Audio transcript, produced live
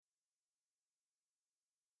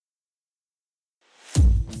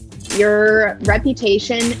Your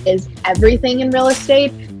reputation is everything in real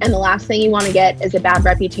estate. And the last thing you want to get is a bad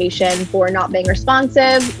reputation for not being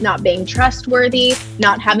responsive, not being trustworthy,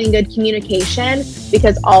 not having good communication,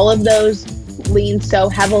 because all of those lean so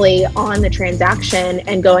heavily on the transaction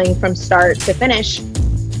and going from start to finish.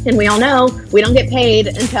 And we all know we don't get paid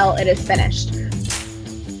until it is finished.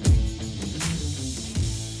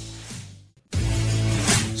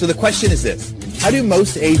 So the question is this: how do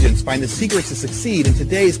most agents find the secrets to succeed in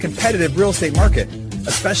today's competitive real estate market,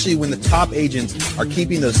 especially when the top agents are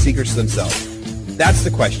keeping those secrets to themselves? That's the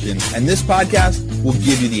question, and this podcast will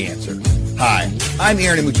give you the answer. Hi, I'm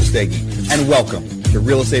Aaron Amuchastegui, and welcome to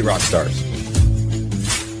Real Estate Rockstars.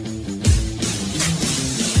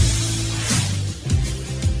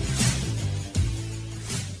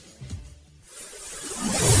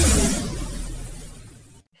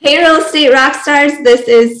 Hey, Real Estate Rockstars. This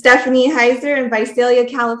is Stephanie Heiser in Visalia,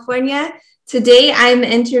 California. Today, I'm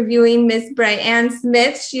interviewing Miss Brianne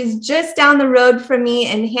Smith. She's just down the road from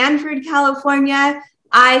me in Hanford, California.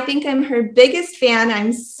 I think I'm her biggest fan.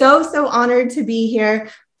 I'm so honored to be here.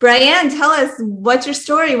 Brianne, tell us, what's your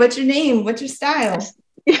story? What's your name? What's your style?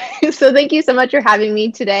 So thank you so much for having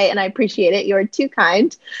me today, and I appreciate it. You're too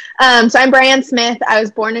kind. So I'm Brianne Smith. I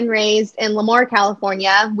was born and raised in Lemoore,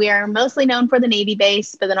 California. We are mostly known for the Navy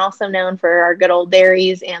base, but then also known for our good old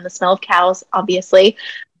dairies and the smell of cows, obviously.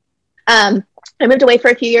 I moved away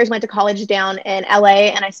for a few years, went to college down in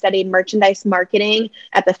LA, and I studied merchandise marketing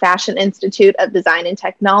at the Fashion Institute of Design and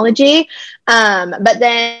Technology. But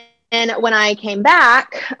then when I came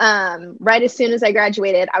back, right as soon as I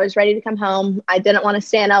graduated, I was ready to come home. I didn't want to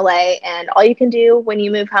stay in LA, and all you can do when you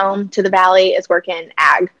move home to the Valley is work in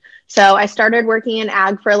ag. So I started working in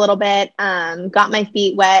ag for a little bit, got my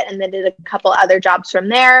feet wet, and then did a couple other jobs from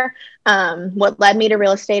there. What led me to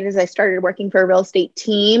real estate is I started working for a real estate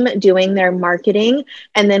team doing their marketing.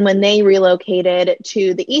 And then when they relocated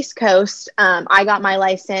to the East Coast, I got my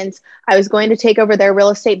license. I was going to take over their real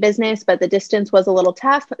estate business, but the distance was a little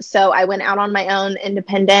tough. So I went out on my own,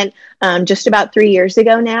 independent, just about 3 years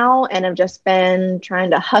ago now. And I've just been trying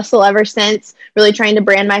to hustle ever since, really trying to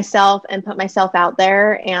brand myself and put myself out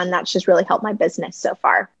there. And that's just really helped my business so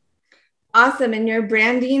far. Awesome. And your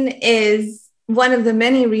branding is one of the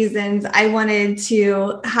many reasons I wanted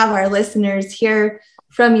to have our listeners hear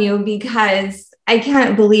from you, because I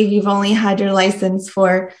can't believe you've only had your license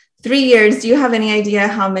for 3 years. Do you have any idea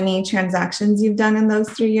how many transactions you've done in those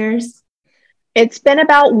 3 years? It's been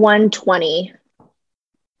about 120.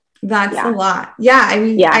 That's a lot. Yeah. I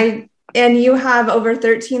mean, and you have over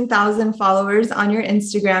 13,000 followers on your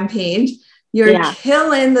Instagram page. You're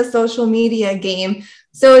killing the social media game.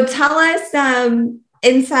 So tell us,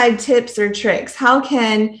 inside tips or tricks. How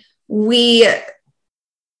can we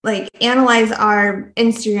analyze our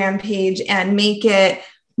Instagram page and make it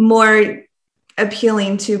more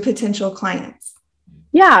appealing to potential clients?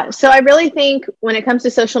 Yeah. So I really think when it comes to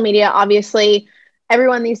social media, obviously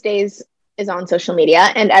everyone these days is on social media,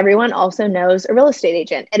 and everyone also knows a real estate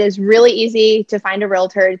agent. It is really easy to find a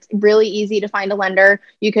realtor. It's really easy to find a lender.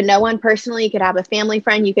 You could know one personally. You could have a family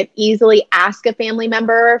friend. You could easily ask a family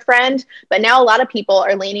member or a friend. But now a lot of people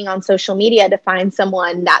are leaning on social media to find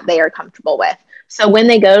someone that they are comfortable with. So when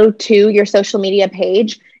they go to your social media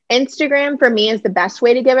page, Instagram for me is the best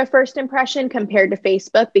way to give a first impression compared to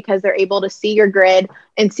Facebook, because they're able to see your grid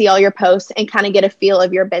and see all your posts and kind of get a feel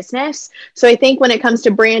of your business. So I think when it comes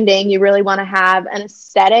to branding, you really want to have an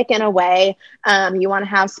aesthetic in a way. You want to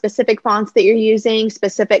have specific fonts that you're using,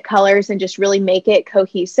 specific colors, and just really make it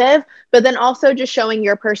cohesive. But then also just showing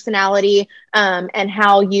your personality and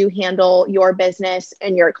how you handle your business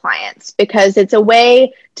and your clients, because it's a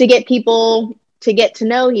way to get people to get to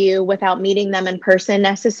know you without meeting them in person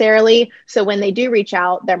necessarily. So when they do reach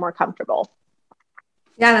out, they're more comfortable.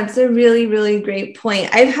 Yeah, that's a really, really great point.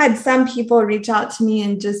 I've had some people reach out to me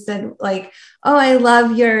and just said oh, I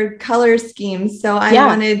love your color scheme, so I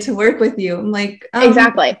wanted to work with you. I'm like,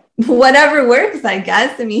 exactly. Whatever works, I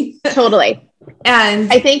guess. I mean, totally.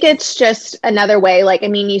 And I think it's just another way.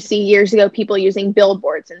 You see years ago, people using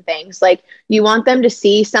billboards and things. You want them to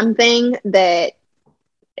see something that,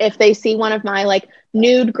 if they see one of my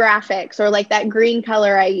nude graphics or that green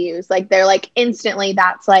color I use, they're instantly,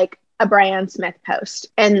 that's a Brianne Smith post.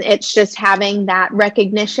 And it's just having that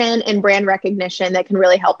recognition and brand recognition that can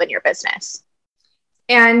really help in your business.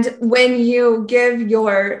 And when you give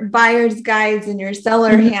your buyer's guides and your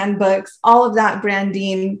seller handbooks, all of that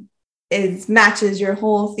branding matches your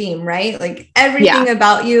whole theme, right? Everything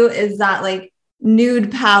about you is that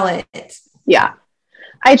nude palette. Yeah.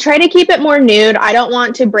 I try to keep it more nude. I don't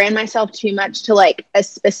want to brand myself too much to like a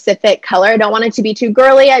specific color. I don't want it to be too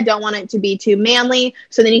girly. I don't want it to be too manly.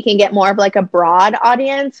 So then you can get more of like a broad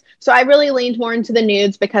audience. So I really leaned more into the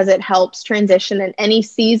nudes because it helps transition in any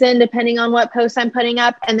season, depending on what posts I'm putting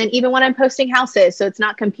up. And then even when I'm posting houses, so it's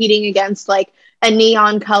not competing against like a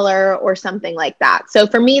neon color or something like that. So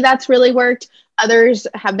for me, that's really worked. Others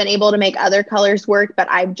have been able to make other colors work, but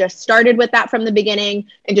I've just started with that from the beginning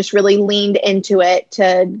and just really leaned into it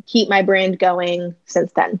to keep my brand going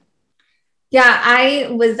since then. Yeah, I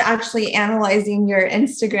was actually analyzing your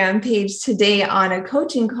Instagram page today on a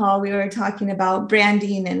coaching call. We were talking about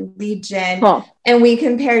branding and lead gen, and we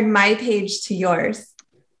compared my page to yours.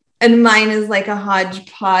 And mine is like a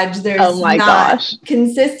hodgepodge. There's not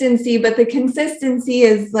consistency, but the consistency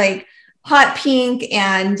is like hot pink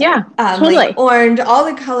and totally. like orange, all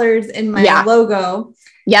the colors in my logo.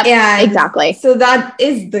 Yep, and exactly. So that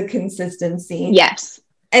is the consistency. Yes.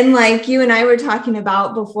 And like you and I were talking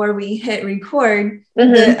about before we hit record,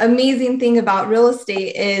 the amazing thing about real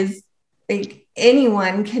estate is like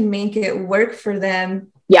anyone can make it work for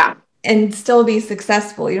them. Yeah. And still be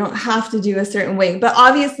successful. You don't have to do a certain way, but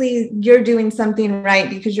obviously you're doing something right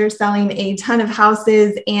because you're selling a ton of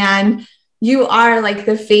houses and you are like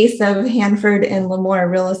the face of Hanford and Lemoore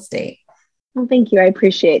real estate. Well, thank you. I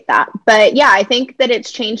appreciate that. But yeah, I think that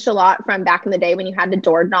it's changed a lot from back in the day when you had to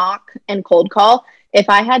door knock and cold call. If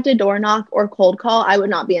I had to door knock or cold call, I would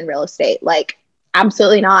not be in real estate. Like,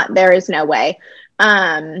 absolutely not. There is no way.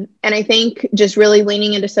 And I think just really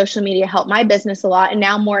leaning into social media helped my business a lot. And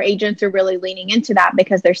now more agents are really leaning into that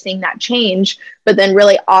because they're seeing that change, but then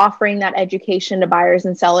really offering that education to buyers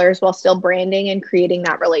and sellers while still branding and creating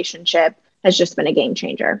that relationship has just been a game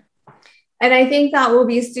changer. And I think that will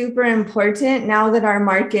be super important now that our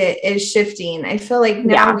market is shifting. I feel like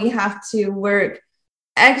now we have to work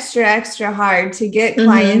extra hard to get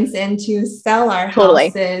clients and to sell our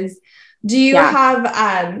houses. Do you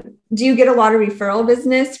have, do you get a lot of referral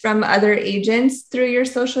business from other agents through your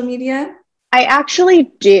social media? I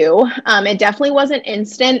actually do. It definitely wasn't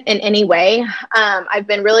instant in any way. I've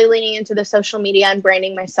been really leaning into the social media and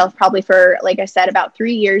branding myself probably for, like I said, about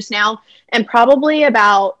 3 years now. And probably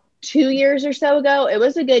about 2 years or so ago, it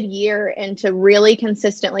was a good year into really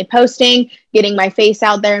consistently posting, getting my face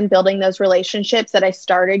out there and building those relationships that I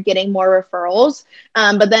started getting more referrals.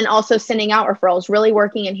 But then also sending out referrals, really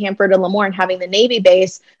working in Hanford and Lemoore and having the Navy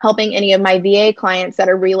base, helping any of my VA clients that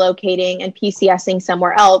are relocating and PCSing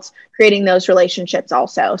somewhere else, creating those relationships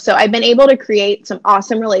also. So I've been able to create some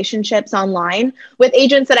awesome relationships online with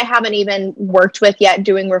agents that I haven't even worked with yet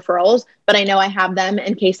doing referrals, but I know I have them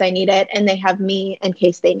in case I need it, and they have me in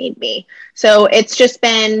case they need me. So it's just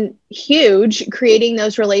been huge creating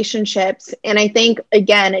those relationships. And I think,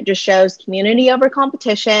 again, it just shows community over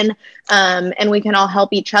competition, and we can all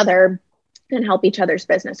help each other and help each other's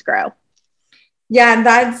business grow. Yeah,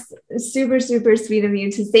 that's super sweet of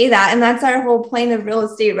you to say that. And that's our whole point of Real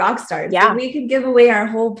Estate Rockstars. Yeah. So we could give away our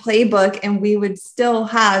whole playbook and we would still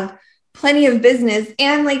have plenty of business.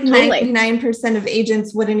 And like 99% of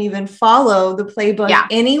agents wouldn't even follow the playbook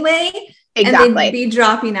anyway. Exactly. And they'd be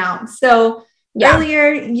dropping out. So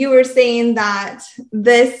earlier you were saying that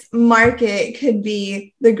this market could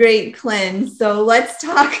be the great cleanse. So let's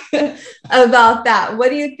talk about that. What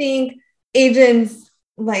do you think agents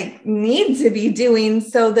like need to be doing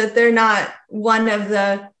so that they're not one of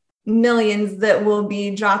the millions that will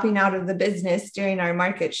be dropping out of the business during our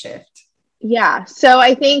market shift? Yeah. So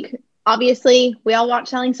I think obviously we all watch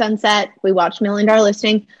Selling Sunset. We watch $1 Million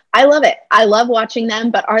Listing. I love it. I love watching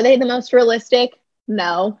them, but are they the most realistic?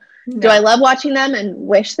 No. Do I love watching them and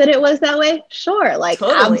wish that it was that way? Sure. Like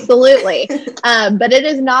absolutely. But it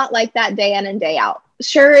is not like that day in and day out.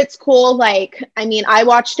 Sure, it's cool. Like, I mean, I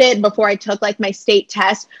watched it before I took like my state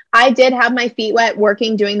test. I did have my feet wet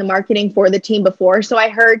working, doing the marketing for the team before. So I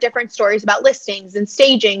heard different stories about listings and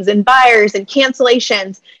stagings and buyers and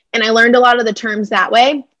cancellations. And I learned a lot of the terms that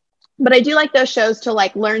way. But I do like those shows to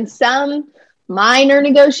like learn some minor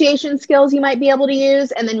negotiation skills you might be able to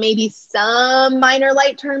use, and then maybe some minor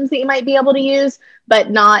light terms that you might be able to use, but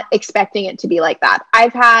not expecting it to be like that.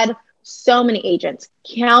 I've had so many agents,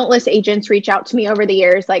 countless agents reach out to me over the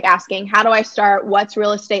years, like asking, how do I start? What's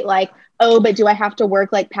real estate like? Oh, but do I have to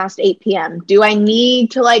work like past 8 p.m.? Do I need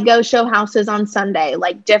to like go show houses on Sunday?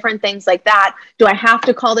 Like different things like that. Do I have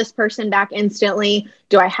to call this person back instantly?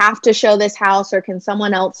 Do I have to show this house, or can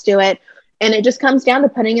someone else do it? And it just comes down to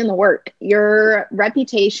putting in the work. Your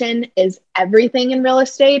reputation is everything in real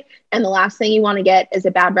estate. And the last thing you want to get is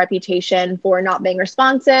a bad reputation for not being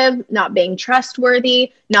responsive, not being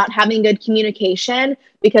trustworthy, not having good communication,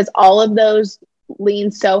 because all of those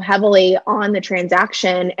lean so heavily on the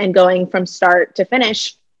transaction and going from start to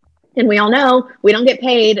finish. And we all know we don't get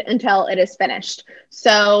paid until it is finished.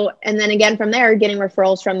 So, and then again, from there, getting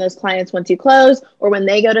referrals from those clients once you close, or when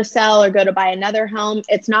they go to sell or go to buy another home,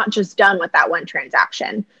 it's not just done with that one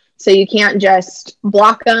transaction. So you can't just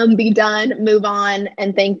block them, be done, move on,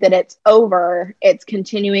 and think that it's over. It's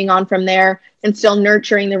continuing on from there and still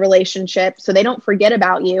nurturing the relationship so they don't forget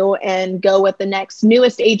about you and go with the next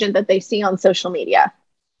newest agent that they see on social media,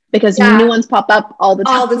 because new ones pop up all the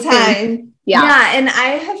time. All the time. Yeah. And I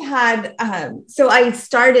have had, so I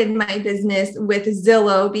started my business with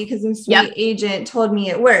Zillow because a sweet agent told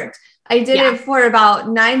me it worked. I did it for about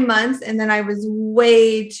 9 months, and then I was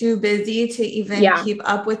way too busy to even keep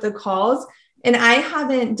up with the calls. And I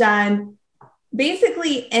haven't done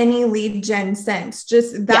basically any lead gen since.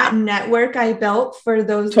 Just that network I built for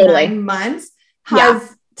those 9 months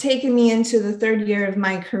has taken me into the 3rd year of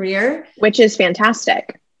my career, which is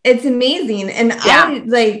fantastic. It's amazing. And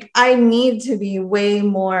I need to be way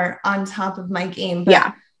more on top of my game,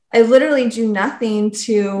 but I literally do nothing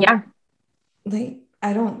to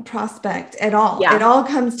I don't prospect at all. It all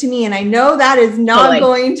comes to me, and I know that is not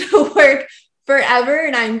going to work forever.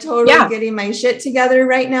 And I'm totally getting my shit together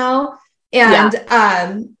right now. And,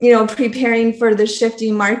 preparing for the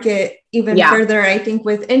shifting market even further, I think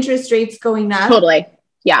with interest rates going up. Totally.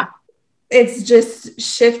 Yeah. It's just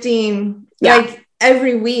shifting like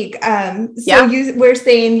every week. We're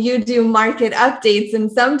saying you do market updates,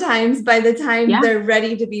 and sometimes by the time they're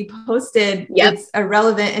ready to be posted, it's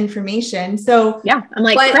irrelevant information. So I'm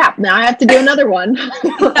like, crap, now I have to do another one.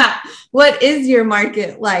 What is your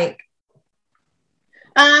market like?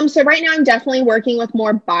 So right now I'm definitely working with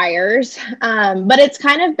more buyers, but it's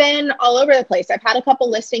kind of been all over the place. I've had a couple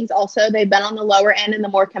listings also. They've been on the lower end in the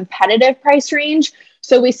more competitive price range.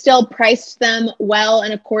 So we still priced them well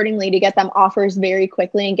and accordingly to get them offers very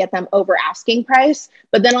quickly and get them over asking price.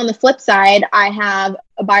 But then on the flip side, I have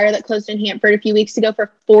a buyer that closed in Hanford a few weeks ago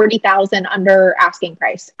for $40,000 under asking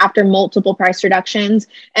price after multiple price reductions,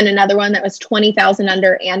 and another one that was $20,000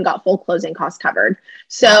 under and got full closing costs covered.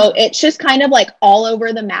 So it's just kind of like all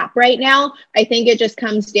over the map right now. I think it just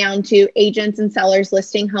comes down to agents and sellers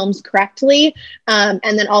listing homes correctly, and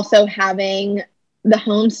then also having the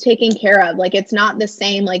home's taken care of. Like, it's not the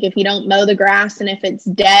same. Like, if you don't mow the grass and if it's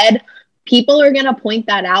dead, people are going to point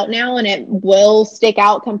that out now, and it will stick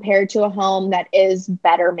out compared to a home that is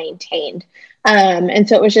better maintained. And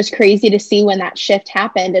so it was just crazy to see when that shift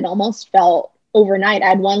happened. It almost felt overnight. I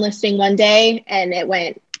had one listing one day and it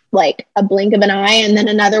went like a blink of an eye, and then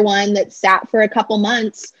another one that sat for a couple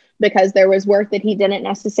months because there was work that he didn't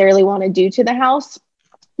necessarily want to do to the house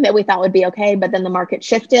that we thought would be okay. But then the market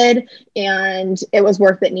shifted and it was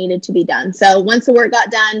work that needed to be done. So once the work got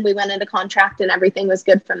done, we went into contract and everything was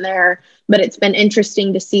good from there. But it's been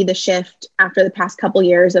interesting to see the shift after the past couple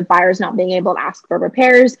years of buyers not being able to ask for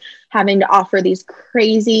repairs, having to offer these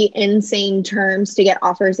crazy, insane terms to get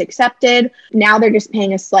offers accepted. Now they're just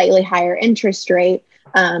paying a slightly higher interest rate.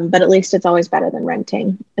 But at least it's always better than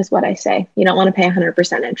renting, is what I say. You don't want to pay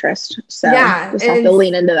 100% interest. So just have to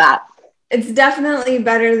lean into that. It's definitely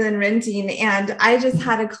better than renting. And I just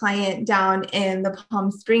had a client down in the Palm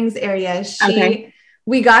Springs area.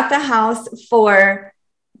 We got the house for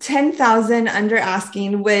 $10,000 under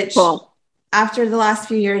asking, which after the last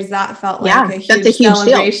few years, that felt like a huge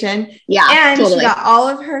celebration. Deal. Yeah. And she got all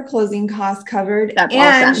of her closing costs covered. That's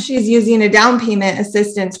awesome. She's using a down payment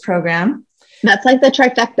assistance program. That's like the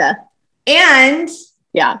trifecta. And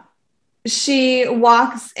she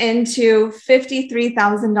walks into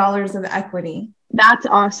 $53,000 of equity. That's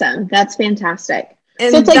awesome. That's fantastic.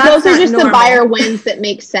 And so it's like, those are just normal. The buyer wins that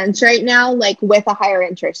make sense right now, like with a higher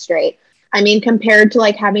interest rate. I mean, compared to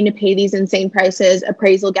like having to pay these insane prices,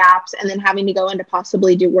 appraisal gaps, and then having to go in to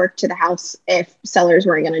possibly do work to the house if sellers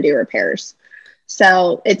weren't going to do repairs.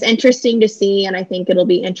 So it's interesting to see, and I think it'll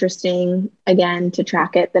be interesting, again, to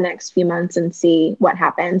track it the next few months and see what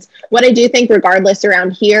happens. What I do think, regardless,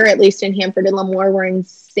 around here, at least in Hanford and Lemoore, we're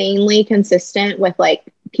insanely consistent with like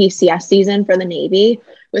PCS season for the Navy,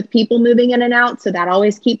 with people moving in and out. So that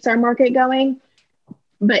always keeps our market going.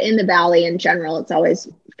 But in the Valley in general, it's always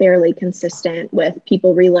fairly consistent with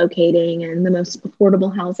people relocating and the most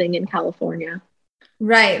affordable housing in California.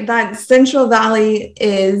 Right. That Central Valley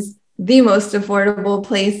is the most affordable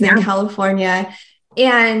place in California.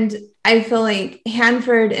 And I feel like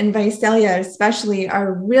Hanford and Visalia especially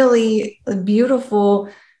are really beautiful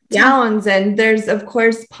towns, and there's of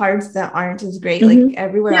course parts that aren't as great Mm-hmm. like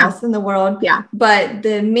everywhere else in the world. Yeah. But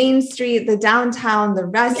the main street, the downtown, the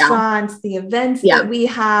restaurants, the events that we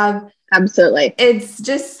have. Absolutely. It's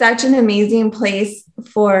just such an amazing place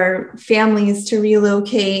for families to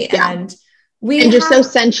relocate. And just so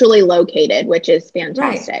centrally located, which is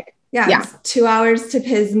fantastic. Right. Yeah. It's 2 hours to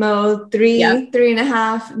Pismo,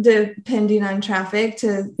 3.5, depending on traffic,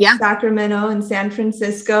 to Sacramento and San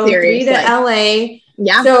Francisco, Seriously. 3 to LA.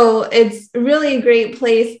 Yeah. So it's really a great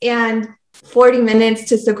place, and 40 minutes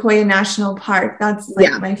to Sequoia National Park. That's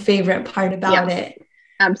like my favorite part about it.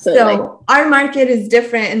 Absolutely. So our market is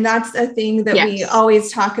different. And that's a thing that we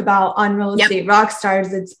always talk about on Real Estate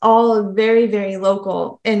Rockstars. It's all very, very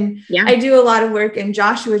local. And I do a lot of work in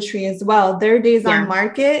Joshua Tree as well. Their days on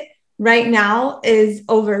market right now is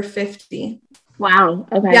over 50. Wow.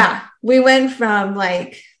 Okay. Yeah. We went from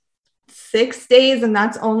like 6 days, and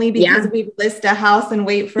that's only because we list a house and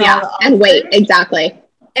wait for all the offers. And wait. Exactly.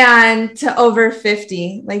 And to over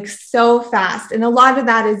 50, like so fast. And a lot of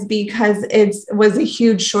that is because it was a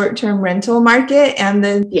huge short-term rental market, and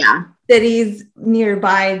the cities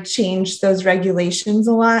nearby changed those regulations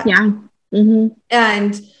a lot. Yeah. Mm-hmm.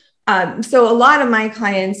 And so a lot of my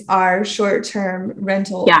clients are short-term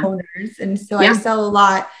rental owners. And so I sell a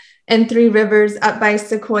lot in Three Rivers up by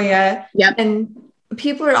Sequoia. Yep. And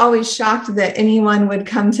people are always shocked that anyone would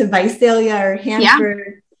come to Visalia or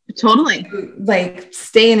Hanford. Totally. Like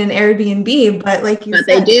stay in an Airbnb, but like you said,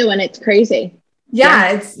 they do, and it's crazy.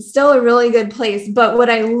 It's still a really good place. But what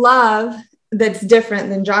I love that's different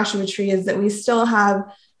than Joshua Tree is that we still have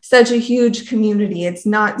such a huge community. It's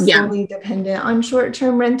not solely dependent on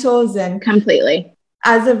short-term rentals. And completely,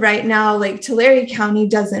 as of right now, like Tulare County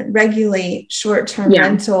doesn't regulate short-term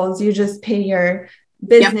rentals. You just pay your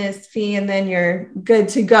business fee and then you're good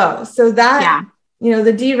to go. So that the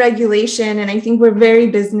deregulation, and I think we're very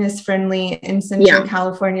business friendly in Central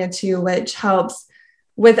California too, which helps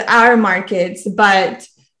with our markets. But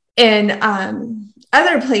in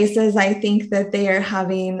other places, I think that they are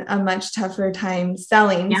having a much tougher time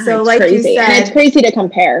selling. So like crazy. You said, and it's crazy to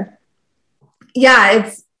compare.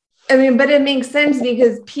 But it makes sense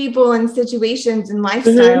because people and situations and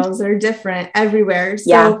lifestyles are different everywhere.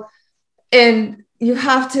 So, and you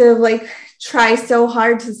have to like try so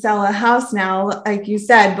hard to sell a house now, like you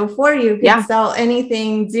said, before you could sell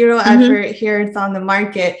anything, zero effort, here it's on the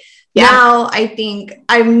market. Now I think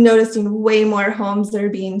I'm noticing way more homes that are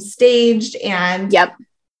being staged, and the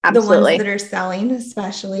ones that are selling,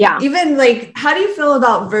 especially. Even like, how do you feel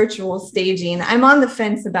about virtual staging? I'm on the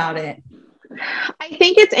fence about it. I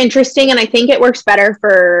think it's interesting, and I think it works better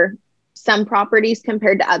for some properties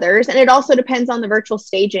compared to others. And it also depends on the virtual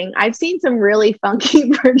staging. I've seen some really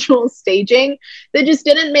funky virtual staging that just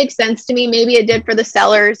didn't make sense to me. Maybe it did for the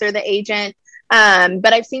sellers or the agent.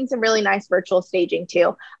 But I've seen some really nice virtual staging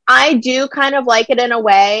too. I do kind of like it in a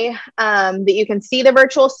way that you can see the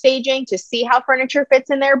virtual staging to see how furniture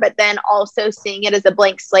fits in there, but then also seeing it as a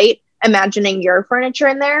blank slate, imagining your furniture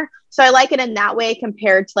in there. So I like it in that way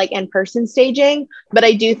compared to like in-person staging. But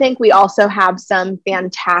I do think we also have some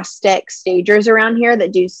fantastic stagers around here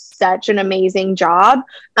that do such an amazing job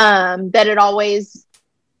that it always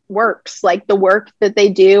works. Like the work that they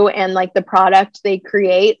do and like the product they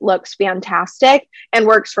create looks fantastic and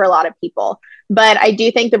works for a lot of people. But I do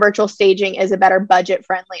think the virtual staging is a better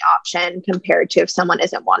budget-friendly option compared to if someone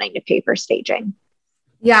isn't wanting to pay for staging.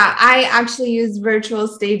 Yeah, I actually use virtual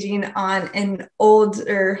staging on an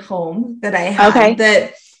older home that I had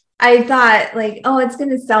that I thought like, oh, it's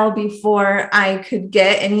going to sell before I could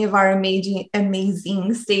get any of our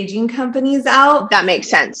amazing staging companies out. That makes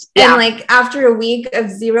sense. And like after a week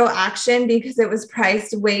of zero action, because it was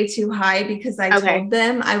priced way too high, because I told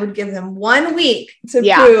them I would give them 1 week to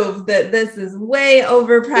prove that this is way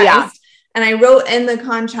overpriced. Yeah. And I wrote in the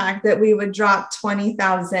contract that we would drop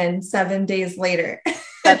 $20,000 7 days later.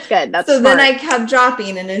 That's good. That's so smart. Then I kept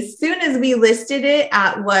dropping. And as soon as we listed it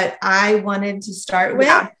at what I wanted to start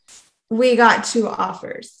with, we got 2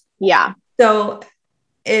 offers. Yeah. So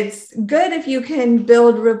it's good if you can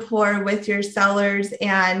build rapport with your sellers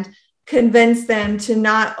and convince them to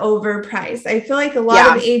not overprice. I feel like a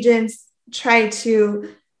lot of agents try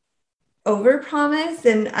to overpromise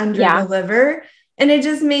and underdeliver. And it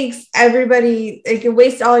just makes everybody, it can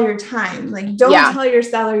waste all your time. Like, don't tell your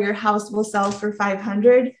seller your house will sell for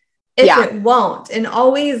 $500 if it won't. And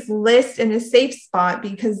always list in a safe spot,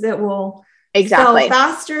 because it will sell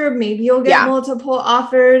faster. Maybe you'll get multiple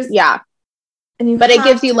offers. Yeah. but it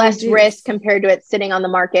gives you less risk compared to it sitting on the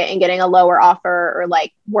market and getting a lower offer or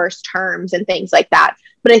like worse terms and things like that.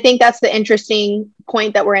 But I think that's the interesting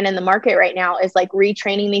point that we're in the market right now, is like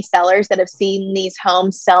retraining these sellers that have seen these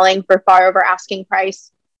homes selling for far over asking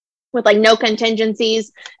price with like no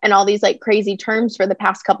contingencies and all these like crazy terms for the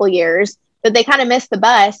past couple of years, that they kind of missed the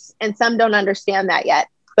bus, and some don't understand that yet.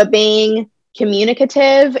 But being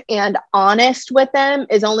communicative and honest with them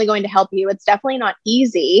is only going to help you. It's definitely not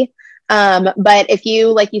easy. But if you,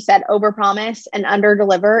 like you said, overpromise and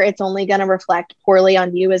underdeliver, it's only going to reflect poorly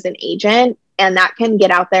on you as an agent. And that can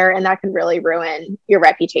get out there and that can really ruin your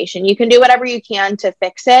reputation. You can do whatever you can to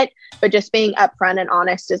fix it, but just being upfront and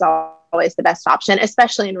honest is always the best option,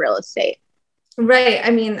 especially in real estate. Right.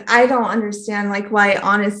 I mean, I don't understand like why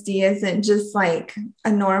honesty isn't just like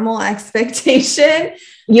a normal expectation.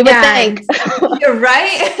 You would think. You're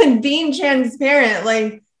right. And being transparent,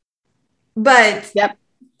 like, but yep.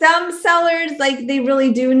 Some sellers, like, they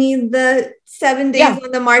really do need the 7 days on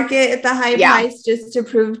the market at the high price just to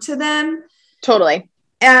prove to them. Totally.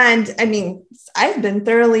 And I mean, I've been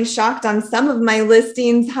thoroughly shocked on some of my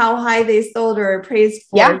listings, how high they sold or appraised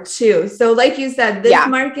for too. So like you said, this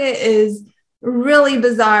market is really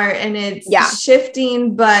bizarre and it's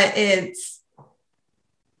shifting, but it's,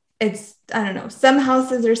 I don't know, some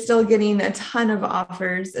houses are still getting a ton of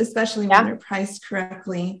offers, especially when they're priced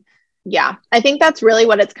correctly. Yeah, I think that's really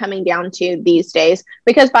what it's coming down to these days,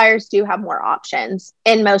 because buyers do have more options.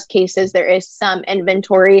 In most cases, there is some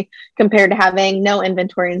inventory compared to having no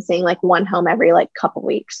inventory and seeing like one home every like couple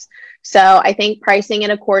weeks. So I think pricing it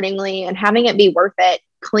accordingly and having it be worth it,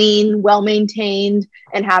 clean, well-maintained,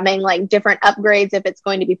 and having like different upgrades if it's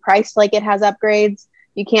going to be priced like it has upgrades.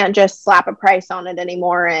 You can't just slap a price on it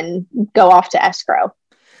anymore and go off to escrow.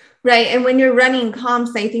 Right. And when you're running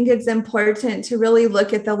comps, I think it's important to really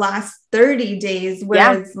look at the last 30 days,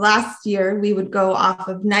 whereas last year we would go off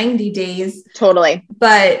of 90 days. Totally.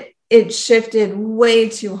 But it shifted way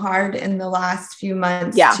too hard in the last few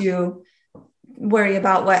months to worry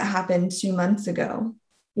about what happened 2 months ago.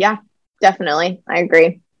 Yeah, definitely. I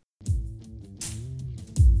agree.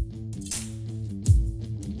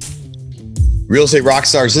 Real Estate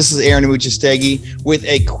Rockstars, this is Aaron Amuchastegui with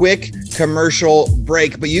a quick commercial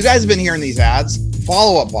break. But you guys have been hearing these ads.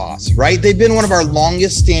 Follow Up Boss, right? They've been one of our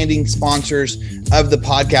longest standing sponsors of the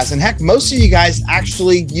podcast. And heck, most of you guys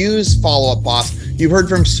actually use Follow Up Boss. You've heard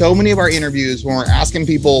from so many of our interviews when we're asking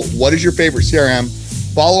people, what is your favorite CRM?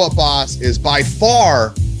 Follow Up Boss is by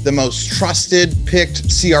far the most trusted, picked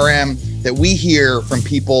CRM that we hear from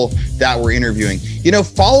people that we're interviewing. You know,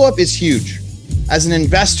 follow up is huge. As an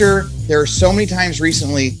investor, there are so many times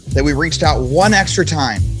recently that we reached out one extra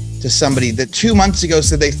time to somebody that 2 months ago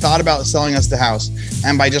said they thought about selling us the house.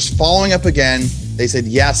 And by just following up again, they said,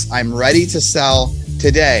 yes, I'm ready to sell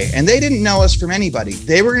today. And they didn't know us from anybody.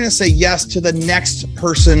 They were going to say yes to the next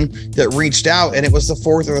person that reached out. And it was the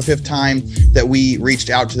fourth or the fifth time that we reached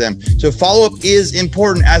out to them. So follow-up is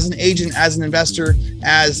important as an agent, as an investor,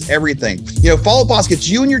 as everything. You know, Follow Up Boss gets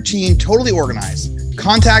you and your team totally organized.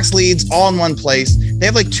 Contacts, leads, all in one place. They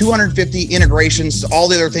have like 250 integrations to all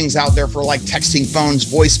the other things out there for like texting, phones,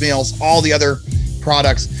 voicemails, all the other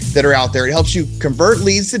products that are out there. It helps you convert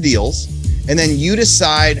leads to deals, and then you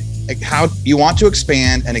decide how you want to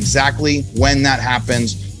expand and exactly when that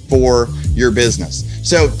happens for your business.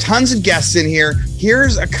 So tons of guests in here.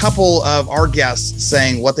 Here's a couple of our guests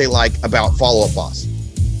saying what they like about Follow Up Boss.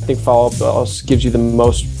 I think Follow Up Boss gives you the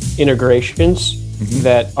most integrations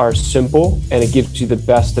that are simple, and it gives you the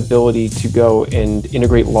best ability to go and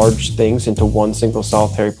integrate large things into one single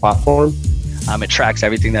solitary platform. It tracks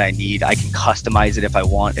everything that I need. I can customize it if I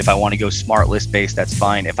want. If I want to go smart list based, that's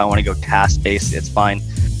fine. If I want to go task based, it's fine.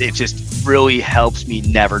 It just really helps me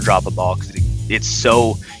never drop a ball because it's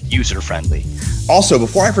so user friendly. Also,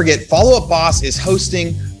 before I forget, Follow Up Boss is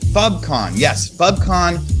hosting FubCon. Yes,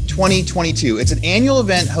 FubCon 2022. It's an annual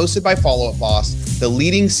event hosted by Follow Up Boss, the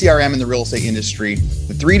leading CRM in the real estate industry.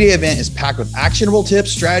 The 3-day event is packed with actionable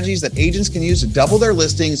tips, strategies that agents can use to double their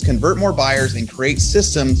listings, convert more buyers, and create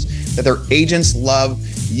systems that their agents love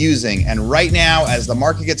using. And right now, as the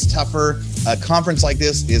market gets tougher, a conference like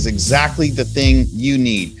this is exactly the thing you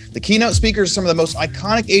need. The keynote speakers are some of the most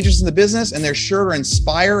iconic agents in the business, and they're sure to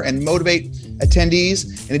inspire and motivate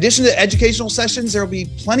attendees. In addition to educational sessions, there will be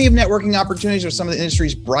plenty of networking opportunities with some of the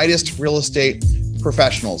industry's brightest real estate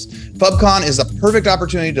professionals. FubCon is a perfect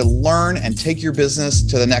opportunity to learn and take your business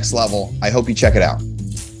to the next level. I hope you check it out.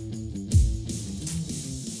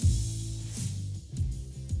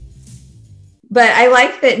 But I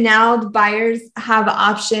like that now the buyers have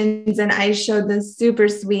options, and I showed this super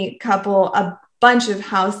sweet couple a bunch of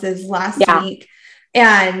houses last week,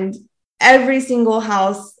 and every single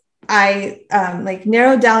house. I like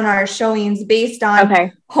narrowed down our showings based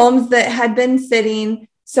on homes that had been sitting.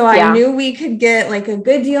 So I knew we could get like a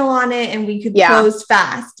good deal on it and we could close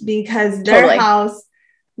fast because their house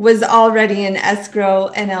was already in escrow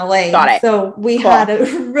in LA. Got it. So we had a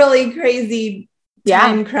really crazy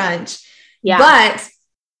time crunch. Yeah. But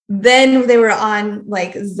then they were on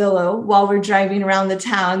like Zillow while we're driving around the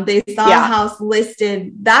town. They saw a house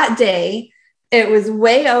listed that day. It was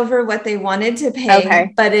way over what they wanted to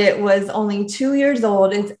pay, but it was only 2 years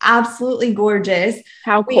old. It's absolutely gorgeous.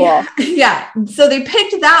 How cool. So they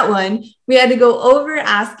picked that one. We had to go over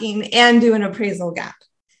asking and do an appraisal gap.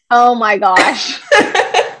 Oh my gosh.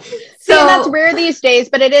 So that's rare these days,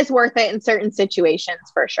 but it is worth it in certain situations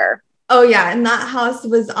for sure. Oh yeah. And that house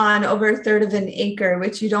was on over a third of an acre,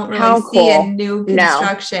 which you don't really see in new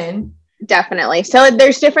construction. No. Definitely. So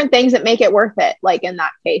there's different things that make it worth it, like in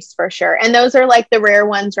that case, for sure. And those are like the rare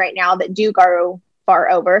ones right now that do go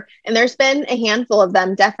far over. And there's been a handful of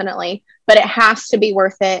them, definitely, but it has to be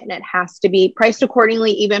worth it. And it has to be priced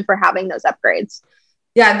accordingly, even for having those upgrades.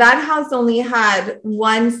 Yeah, that house only had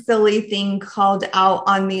one silly thing called out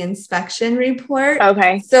on the inspection report.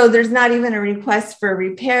 Okay. So there's not even a request for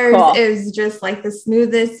repairs. Cool. It was just like the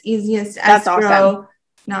smoothest, easiest escrow, awesome.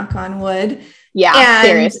 Knock on wood. Yeah, and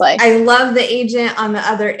seriously. I love the agent on the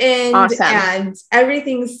other end and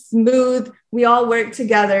everything's smooth. We all work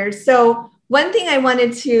together. So one thing I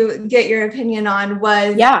wanted to get your opinion on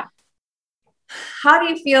was, how do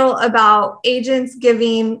you feel about agents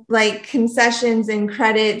giving like concessions and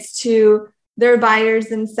credits to their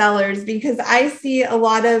buyers and sellers? Because I see a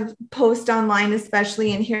lot of posts online,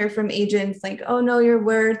 especially, and hear from agents like, oh, know your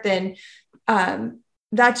worth. And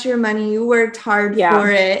that's your money. You worked hard for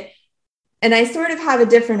it. And I sort of have a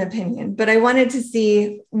different opinion, but I wanted to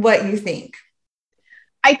see what you think.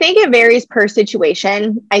 I think it varies per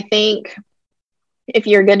situation. I think if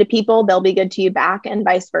you're good to people, they'll be good to you back and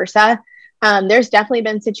vice versa. There's definitely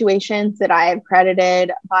been situations that I have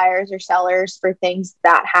credited buyers or sellers for things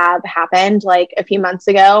that have happened. Like a few months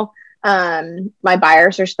ago, my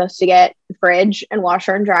buyers are supposed to get fridge and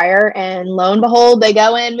washer and dryer, and lo and behold, they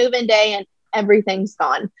go in move-in day and everything's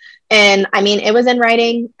gone. And I mean, it was in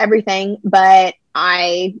writing, everything, but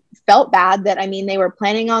I felt bad that, I mean, they were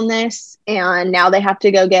planning on this and now they have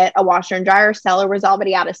to go get a washer and dryer. Seller was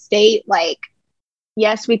already out of state. Like,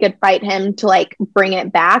 yes, we could fight him to like bring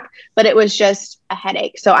it back, but it was just a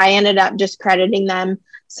headache. So I ended up just crediting them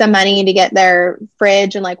some money to get their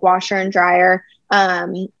fridge and like washer and dryer,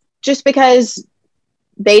 just because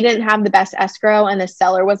they didn't have the best escrow and the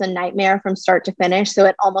seller was a nightmare from start to finish. So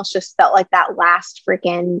it almost just felt like that last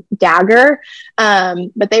freaking dagger.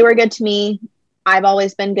 But they were good to me. I've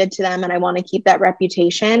always been good to them and I want to keep that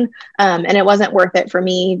reputation. And it wasn't worth it for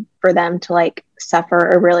me, for them to like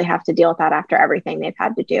suffer or really have to deal with that after everything they've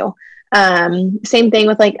had to do. Same thing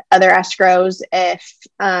with like other escrows.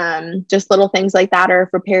 If just little things like that, or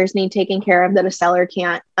if repairs need taken care of that a seller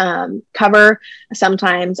can't cover,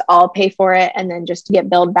 sometimes I'll pay for it and then just get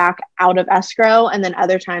billed back out of escrow. And then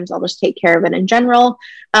other times I'll just take care of it in general.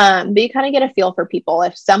 But you kind of get a feel for people.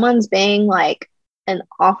 If someone's being like an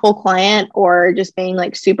awful client or just being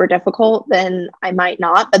like super difficult, then I might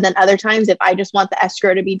not. But then other times, if I just want the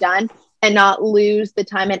escrow to be done and not lose the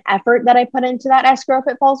time and effort that I put into that escrow if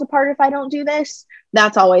it falls apart if I don't do this,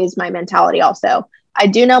 that's always my mentality also. I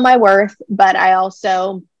do know my worth, but I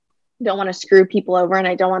also don't want to screw people over and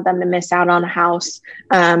I don't want them to miss out on a house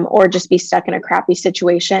or just be stuck in a crappy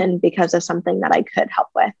situation because of something that I could help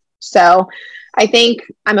with. So I think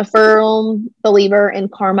I'm a firm believer in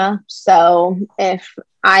karma. So if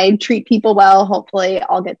I treat people well, hopefully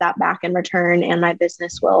I'll get that back in return and my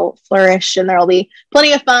business will flourish and there'll be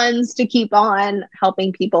plenty of funds to keep on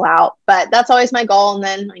helping people out. But that's always my goal. And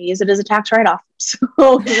then I use it as a tax write-off. So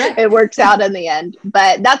it works out in the end.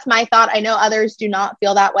 But that's my thought. I know others do not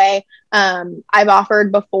feel that way. I've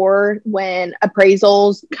offered before when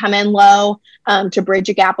appraisals come in low to bridge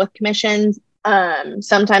a gap with commissions.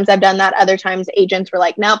 Sometimes I've done that. Other times agents were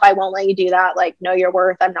like, nope, I won't let you do that. Like, know your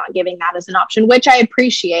worth. I'm not giving that as an option, which I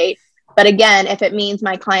appreciate. But again, if it means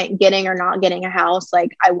my client getting or not getting a house,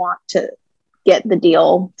 like I want to get the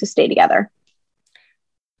deal to stay together.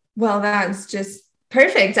 Well, that's just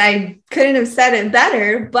perfect. I couldn't have said it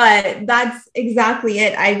better, but that's exactly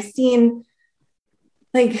it. I've seen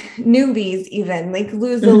like newbies even like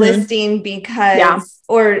lose a listing because,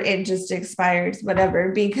 or it just expires,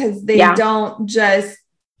 whatever, because they don't just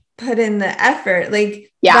put in the effort.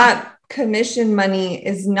 Like that commission money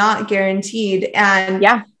is not guaranteed. And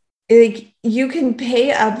like you can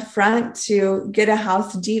pay up front to get a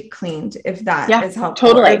house deep cleaned if that is helpful.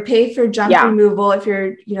 Totally. Or pay for junk removal if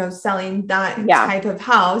you're, selling that type of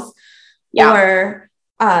house. Or,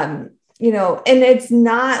 and it's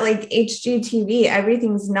not like HGTV.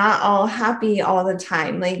 Everything's not all happy all the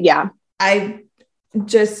time. Like, I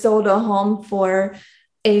just sold a home for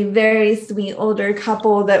a very sweet older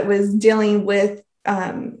couple that was dealing with,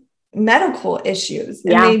 medical issues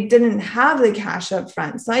and they didn't have the cash up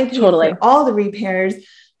front. So I paid for all the repairs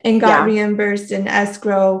and got reimbursed in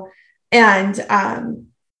escrow. And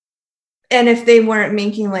if they weren't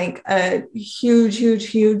making like a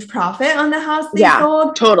huge profit on the house they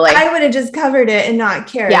sold, I would have just covered it and not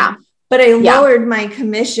cared. But I lowered my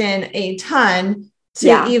commission a ton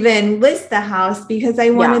to even list the house because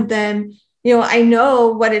I wanted them, I know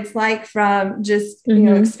what it's like from just,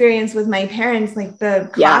 experience with my parents, like the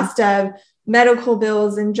cost of medical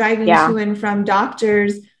bills and driving to and from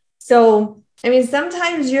doctors. So, I mean,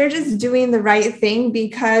 sometimes you're just doing the right thing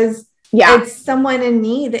because it's someone in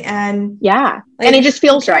need and and it just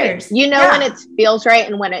feels right. When it feels right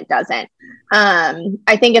and when it doesn't.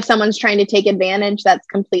 I think if someone's trying to take advantage, that's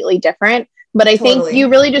completely different. But I think you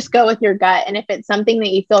really just go with your gut. And if it's something that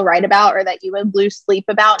you feel right about or that you would lose sleep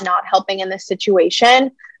about not helping in this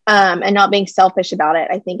situation and not being selfish about it,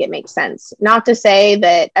 I think it makes sense. Not to say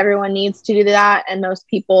that everyone needs to do that and most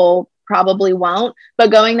people probably won't,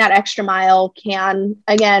 but going that extra mile can,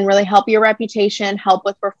 again, really help your reputation, help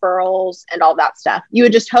with referrals and all that stuff. You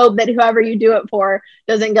would just hope that whoever you do it for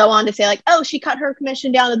doesn't go on to say like, oh, she cut her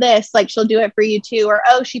commission down to this, like she'll do it for you too. Or,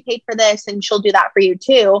 oh, she paid for this and she'll do that for you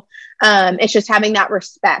too. It's just having that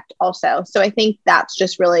respect also. So I think that's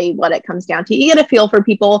just really what it comes down to. You get a feel for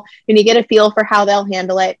people and you get a feel for how they'll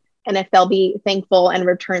handle it and if they'll be thankful and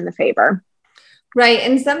return the favor. Right.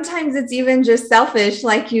 And sometimes it's even just selfish,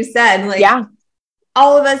 like you said, like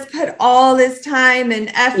all of us put all this time and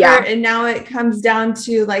effort and now it comes down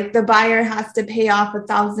to like the buyer has to pay off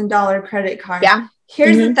 $1,000 credit card.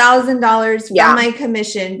 Here's $1,000 from my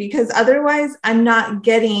commission because otherwise I'm not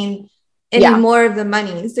getting any more of the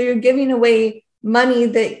money. So you're giving away money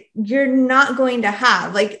that you're not going to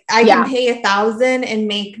have. Like I can pay $1,000 and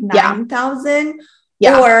make $9,000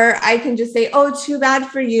 or I can just say, oh, too bad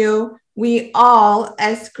for you. We all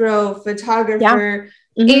escrow, photographer,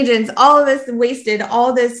 agents, all of us wasted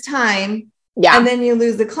all this time. And then you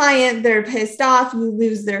lose the client. They're pissed off. You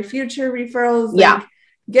lose their future referrals. Like,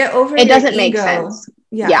 get over it. It doesn't make sense.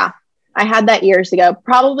 I had that years ago,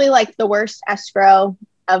 probably like the worst escrow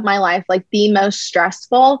of my life, like the most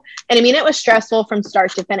stressful. And I mean, it was stressful from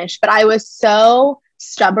start to finish, but I was so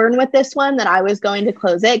stubborn with this one that I was going to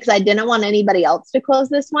close it because I didn't want anybody else to close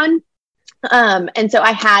this one. And so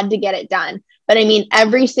I had to get it done. But I mean,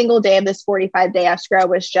 every single day of this 45-day escrow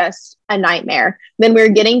was just a nightmare. Then we were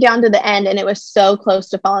getting down to the end and it was so close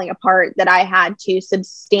to falling apart that I had to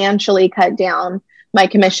substantially cut down my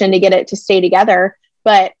commission to get it to stay together.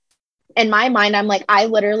 But in my mind, I'm like, I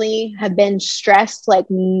literally have been stressed like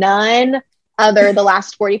none other the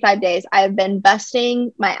last 45 days. I have been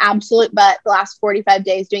busting my absolute butt the last 45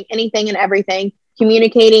 days, doing anything and everything,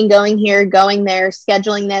 communicating, going here, going there,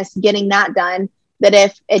 scheduling this, getting that done, that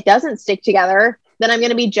if it doesn't stick together, then I'm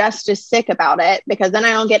going to be just as sick about it because then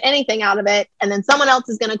I don't get anything out of it. And then someone else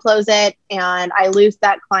is going to close it and I lose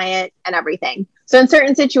that client and everything. So in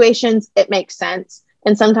certain situations, it makes sense.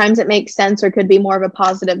 And sometimes it makes sense or could be more of a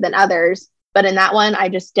positive than others. But in that one, I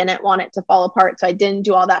just didn't want it to fall apart. So I didn't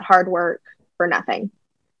do all that hard work for nothing.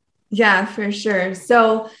 Yeah, for sure.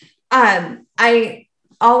 So I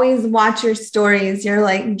always watch your stories. You're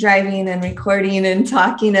like driving and recording and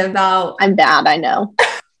talking about. I'm bad, I know.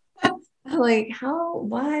 Like, how,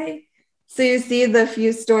 why? So you see the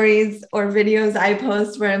few stories or videos I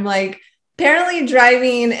post where I'm like, apparently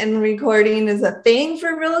driving and recording is a thing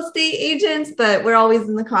for real estate agents, but we're always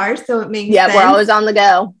in the car. So it makes sense. We're always on the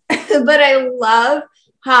go. But I love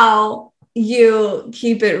how you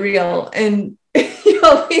keep it real and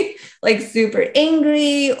you'll be like super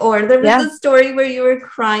angry, or there was a story where you were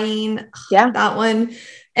crying. That one.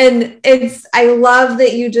 And I love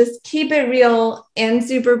that you just keep it real and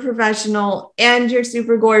super professional and you're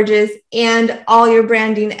super gorgeous and all your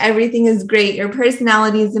branding, everything is great. Your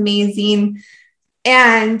personality is amazing.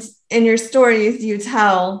 And in your stories, you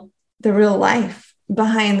tell the real life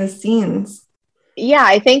behind the scenes. Yeah,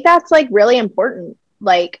 I think that's like really important.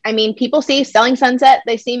 Like, I mean, people see Selling Sunset,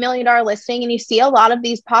 they see $1 Million Listing, and you see a lot of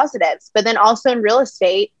these positives, but then also in real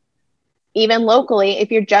estate, even locally, if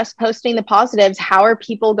you're just posting the positives, how are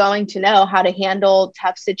people going to know how to handle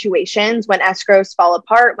tough situations when escrows fall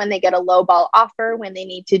apart, when they get a low ball offer, when they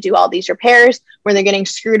need to do all these repairs, when they're getting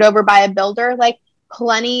screwed over by a builder? Like,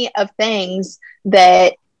 plenty of things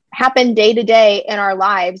that happen day to day in our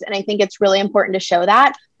lives. And I think it's really important to show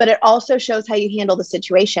that, but it also shows how you handle the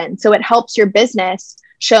situation. So it helps your business,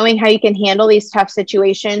 showing how you can handle these tough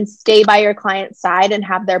situations, stay by your client's side and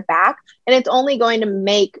have their back. And it's only going to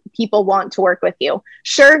make people want to work with you.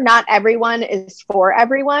 Sure, not everyone is for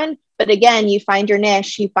everyone, but again, you find your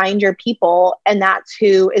niche, you find your people, and that's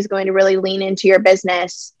who is going to really lean into your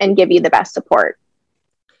business and give you the best support.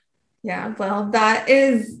 Yeah, well, that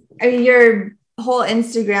is, I mean, your whole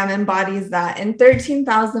Instagram embodies that, and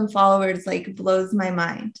 13,000 followers like blows my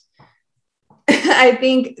mind. I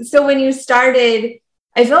think so. When you started,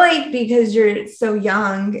 I feel like because you're so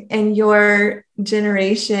young and your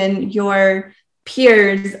generation, your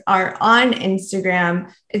peers are on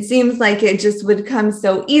Instagram, it seems like it just would come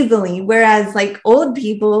so easily. Whereas like old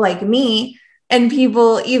people like me and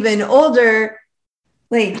people even older,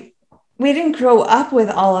 like we didn't grow up with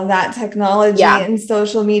all of that technology and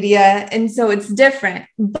social media. And so it's different.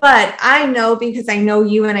 But I know, because I know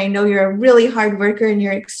you and I know you're a really hard worker and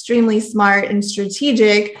you're extremely smart and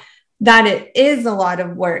strategic, that it is a lot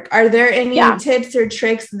of work. Are there any tips or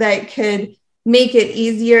tricks that could make it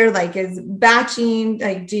easier? Like, is batching,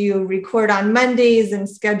 like, do you record on Mondays and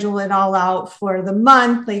schedule it all out for the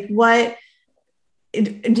month? Like, what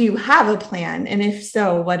do you have a plan? And if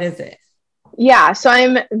so, what is it? Yeah, so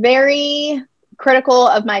I'm very critical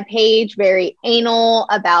of my page, very anal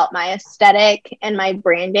about my aesthetic and my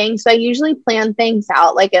branding. So I usually plan things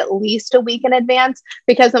out like at least a week in advance,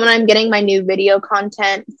 because when I'm getting my new video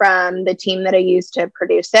content from the team that I use to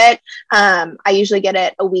produce it, I usually get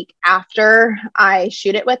it a week after I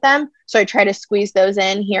shoot it with them. So I try to squeeze those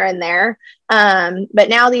in here and there. But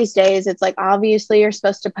now these days, it's like, obviously you're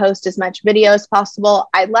supposed to post as much video as possible.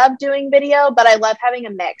 I love doing video, but I love having a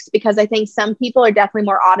mix, because I think some people are definitely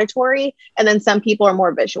more auditory and then some people are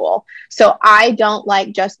more visual. So I don't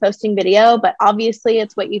like just posting video, but obviously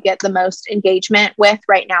it's what you get the most engagement with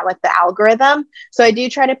right now with the algorithm. So I do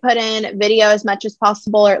try to put in video as much as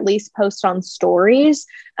possible, or at least post on stories.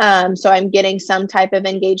 So I'm getting some type of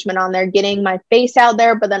engagement on there, getting my face out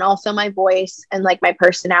there, but then also my voice and like my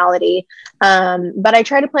personality. But I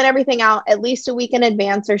try to plan everything out at least a week in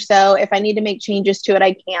advance or so. If I need to make changes to it,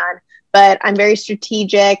 I can. But I'm very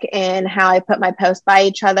strategic in how I put my posts by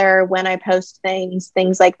each other, when I post things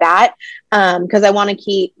like that, because I want to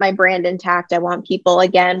keep my brand intact. I want people,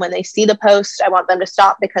 again, when they see the post, I want them to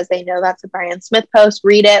stop because they know that's a Brian Smith post,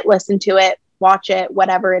 read it, listen to it, watch it,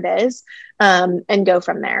 whatever it is, and go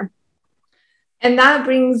from there. And that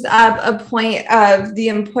brings up a point of the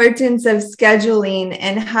importance of scheduling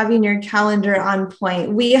and having your calendar on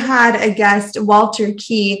point. We had a guest, Walter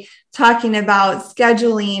Key, talking about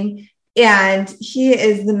scheduling, and he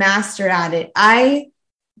is the master at it. I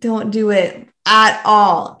don't do it at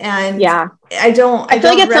all. And I feel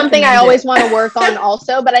like it's something I always want to work on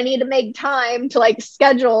also, but I need to make time to like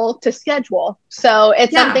schedule. So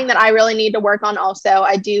it's something that I really need to work on also.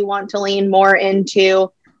 I do want to lean more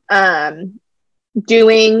into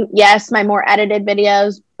doing, my more edited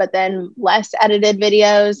videos, but then less edited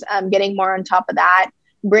videos, getting more on top of that,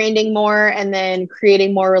 branding more, and then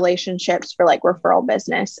creating more relationships for like referral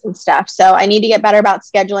business and stuff. So I need to get better about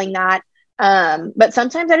scheduling that. But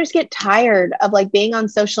sometimes I just get tired of like being on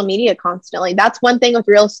social media constantly. That's one thing with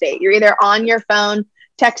real estate. You're either on your phone,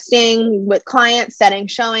 texting with clients, setting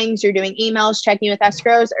showings, you're doing emails, checking with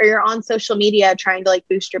escrows, or you're on social media trying to like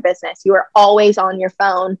boost your business. You are always on your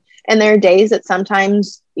phone. And there are days that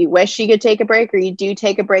sometimes you wish you could take a break, or you do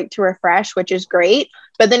take a break to refresh, which is great.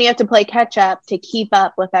 But then you have to play catch up to keep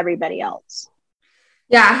up with everybody else.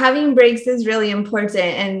 Yeah, having breaks is really important.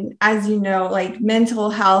 And as you know, like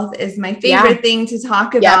mental health is my favorite thing to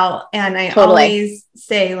talk about. And I always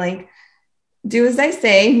say, like, do as I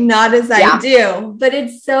say, not as I do. But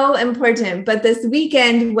it's so important. But this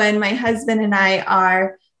weekend, when my husband and I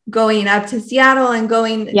are going up to Seattle and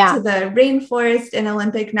going to the rainforest in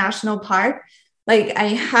Olympic National Park, like, I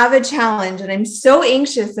have a challenge and I'm so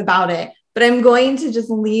anxious about it. But I'm going to just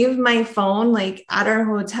leave my phone like at our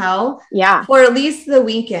hotel for at least the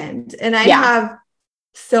weekend. And I have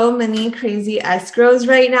so many crazy escrows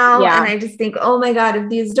right now. And I just think, oh my God, if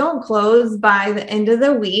these don't close by the end of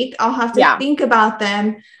the week, I'll have to think about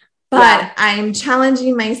them. But I'm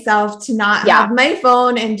challenging myself to not have my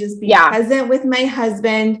phone and just be present with my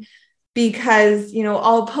husband, because, you know,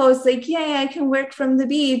 I'll post like, yay, I can work from the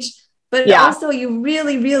beach. But also you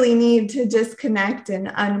really, really need to disconnect and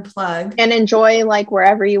unplug. And enjoy like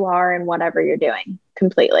wherever you are and whatever you're doing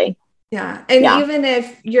completely. Yeah. And even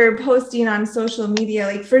if you're posting on social media,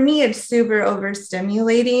 like for me, it's super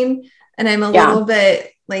overstimulating. And I'm a little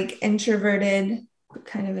bit like introverted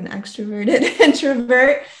kind of an extroverted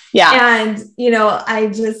introvert. Yeah. And,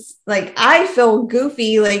 I just like, I feel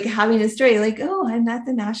goofy, like having a story like, oh, I'm at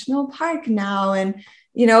the national park now. And,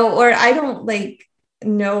 or I don't like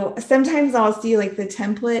know, sometimes I'll see like the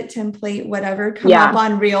template, whatever come up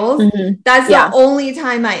on reels. That's the only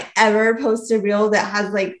time I ever post a reel that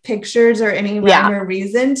has like pictures or any rhyme or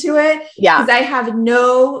reason to it. Because I have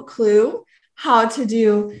no clue how to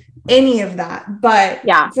do any of that. But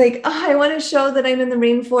it's like, oh, I want to show that I'm in the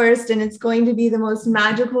rainforest and it's going to be the most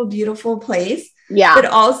magical, beautiful place. Yeah. But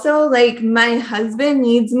also like my husband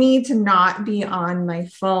needs me to not be on my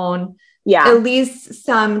phone. Yeah. At least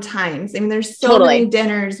sometimes. I mean, there's so many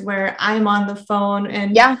dinners where I'm on the phone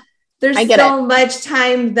and there's so much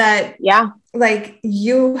time that like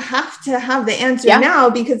you have to have the answer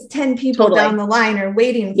now because 10 people down the line are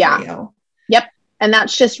waiting for you. Yep. And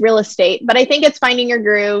that's just real estate. But I think it's finding your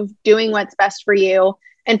groove, doing what's best for you,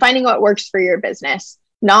 and finding what works for your business.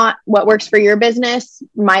 Not what works for your business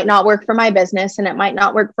might not work for my business, and it might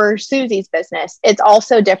not work for Susie's business. It's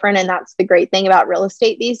also different. And that's the great thing about real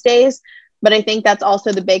estate these days. But I think that's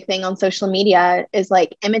also the big thing on social media is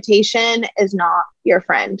like imitation is not your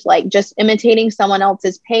friend. Like just imitating someone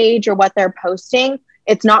else's page or what they're posting,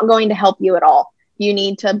 it's not going to help you at all. You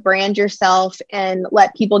need to brand yourself and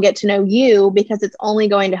let people get to know you because it's only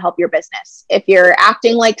going to help your business. If you're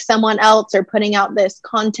acting like someone else or putting out this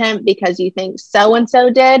content because you think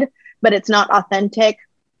so-and-so did, but it's not authentic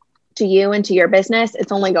to you and to your business,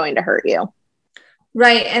 it's only going to hurt you.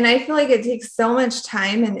 Right. And I feel like it takes so much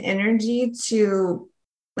time and energy to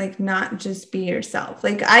like, not just be yourself.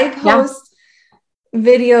 Like I post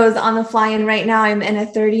videos on the fly, and right now I'm in a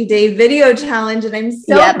 30-day video challenge and I'm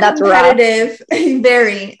so competitive,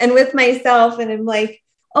 very, and with myself. And I'm like,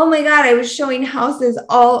 oh my God, I was showing houses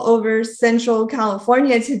all over Central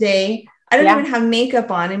California today. I don't even have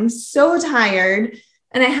makeup on. I'm so tired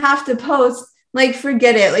and I have to post, like,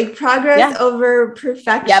 forget it, like progress over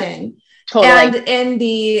perfection. Yep. Totally. And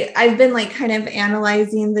I've been like kind of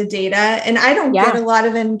analyzing the data, and I don't get a lot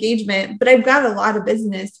of engagement, but I've got a lot of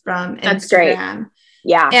business from Instagram. That's great.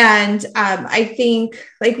 Yeah. And I think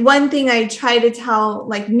like one thing I try to tell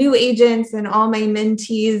like new agents and all my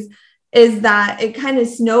mentees is that it kind of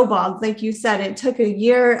snowballed. Like you said, it took a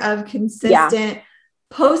year of consistent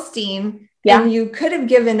posting and you could have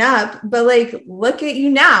given up, but like, look at you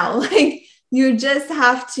now. Like you just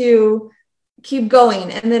have to keep going.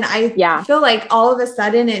 And then I feel like all of a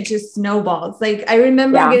sudden it just snowballs. Like I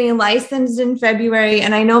remember getting licensed in February,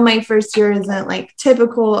 and I know my first year isn't like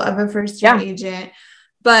typical of a first year agent,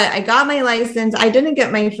 but I got my license. I didn't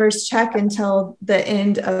get my first check until the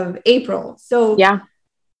end of April. So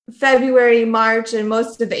February, March, and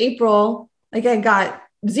most of April, like I got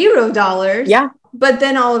 $0. Yeah. But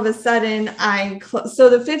then all of a sudden so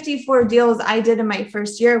the 54 deals I did in my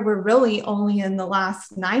first year were really only in the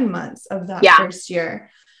last 9 months of that first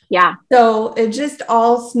year. Yeah. So it just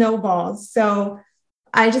all snowballs. So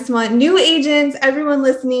I just want new agents, everyone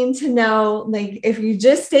listening, to know, like, if you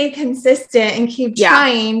just stay consistent and keep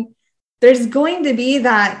trying, there's going to be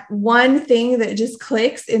that one thing that just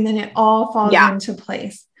clicks and then it all falls into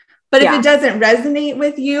place. But if it doesn't resonate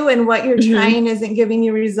with you and what you're trying isn't giving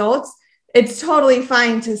you results, it's totally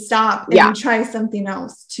fine to stop and try something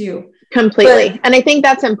else too. Completely. And I think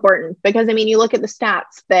that's important because, I mean, you look at the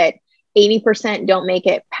stats that 80% don't make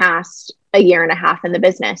it past a year and a half in the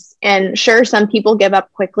business. And sure, some people give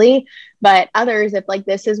up quickly, but others, if like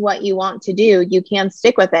this is what you want to do, you can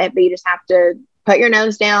stick with it, but you just have to put your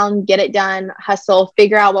nose down, get it done, hustle,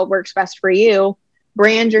 figure out what works best for you,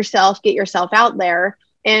 brand yourself, get yourself out there,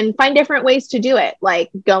 and find different ways to do it, like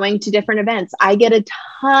going to different events. I get a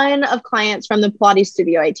ton of clients from the Pilates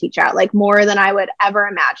studio I teach at, like more than I would ever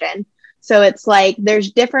imagine. So it's like,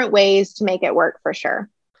 there's different ways to make it work for sure.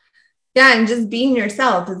 Yeah. And just being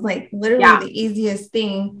yourself is like literally the easiest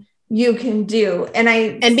thing you can do.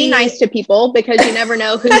 And be nice to people because you never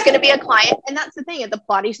know who's going to be a client. And that's the thing at the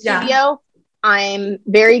Pilates studio. I'm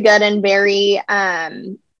very good and very,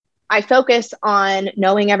 I focus on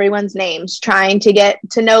knowing everyone's names, trying to get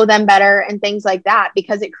to know them better and things like that,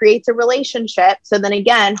 because it creates a relationship. So then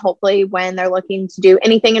again, hopefully when they're looking to do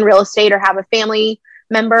anything in real estate or have a family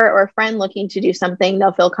member or a friend looking to do something,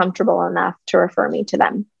 they'll feel comfortable enough to refer me to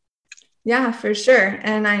them. Yeah, for sure.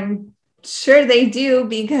 And I'm sure they do,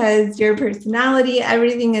 because your personality,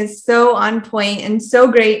 everything is so on point and so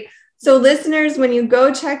great. So listeners, when you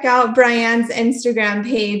go check out Brianne's Instagram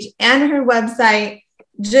page and her website,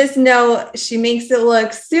 just know she makes it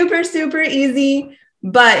look super, super easy.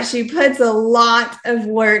 but she puts a lot of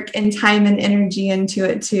work and time and energy into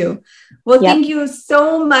it too. Well, Thank you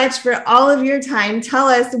so much for all of your time. Tell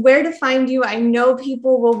us where to find you. I know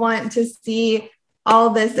people will want to see all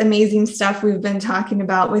this amazing stuff we've been talking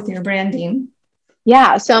about with your branding.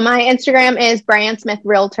 Yeah. So my Instagram is Bryann Smith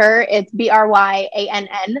Realtor. It's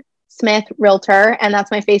BRYANN Smith Realtor. And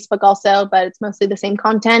that's my Facebook also, but it's mostly the same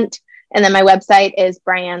content. And then my website is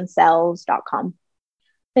bryansells.com.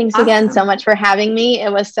 Thanks again so much for having me.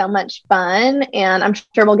 It was so much fun, and I'm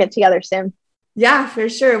sure we'll get together soon. Yeah, for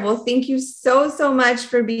sure. Well, thank you so much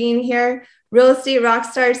for being here. Real Estate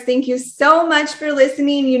Rockstars, thank you so much for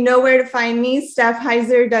listening. You know where to find me. Steph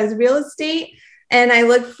Heiser does real estate, and I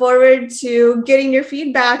look forward to getting your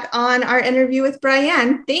feedback on our interview with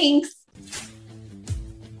Bryann. Thanks.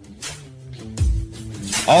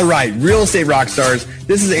 All right, Real Estate Rockstars,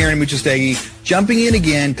 this is Aaron Amuchastegui jumping in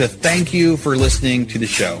again to thank you for listening to the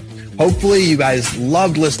show. Hopefully you guys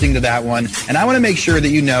loved listening to that one. And I want to make sure that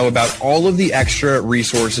you know about all of the extra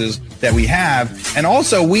resources that we have. And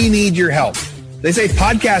also, we need your help. They say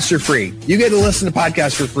podcasts are free. You get to listen to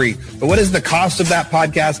podcasts for free. But what is the cost of that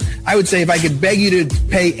podcast? I would say if I could beg you to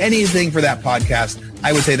pay anything for that podcast,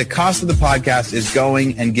 I would say the cost of the podcast is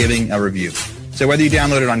going and giving a review. So whether you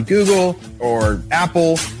download it on Google or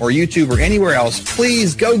Apple or YouTube or anywhere else,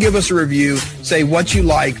 please go give us a review. Say what you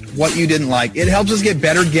liked, what you didn't like. It helps us get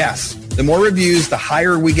better guests. The more reviews, the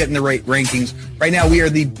higher we get in the rankings. Right now, we are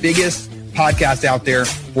the biggest podcast out there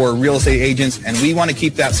for real estate agents, and we want to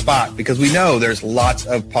keep that spot because we know there's lots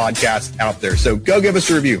of podcasts out there. So go give us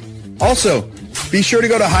a review. Also, be sure to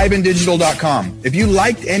go to hibandigital.com. If you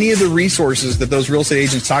liked any of the resources that those real estate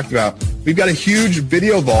agents talked about, we've got a huge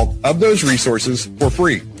video vault of those resources for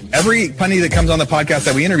free. Every penny that comes on the podcast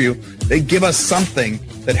that we interview, they give us something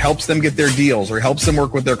that helps them get their deals or helps them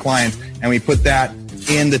work with their clients, and we put that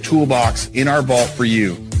in the toolbox in our vault for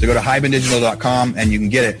you. So go to hibandigital.com and you can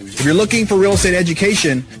get it. If you're looking for real estate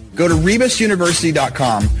education, go to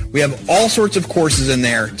rebusuniversity.com. We have all sorts of courses in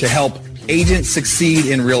there to help agents succeed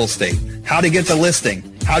in real estate. How to get the listing,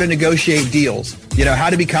 how to negotiate deals, how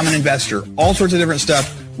to become an investor, all sorts of different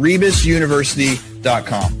stuff,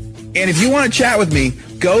 rebusuniversity.com. And if you want to chat with me,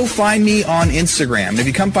 go find me on Instagram. And if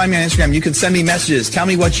you come find me on Instagram, you can send me messages. Tell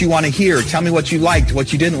me what you want to hear. Tell me what you liked,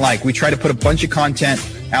 what you didn't like. We try to put a bunch of content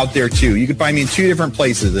out there too. You can find me in two different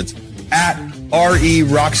places. It's at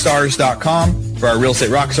rerockstars.com for our Real Estate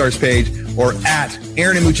Rockstars page, or at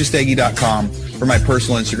aaronamuchastegui.com for my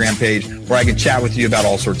personal Instagram page, where I can chat with you about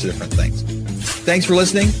all sorts of different things. Thanks for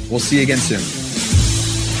listening. We'll see you again soon.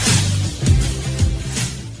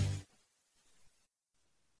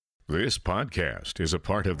 This podcast is a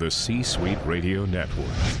part of the C-Suite Radio Network.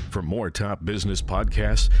 For more top business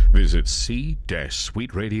podcasts, visit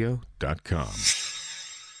c-suiteradio.com.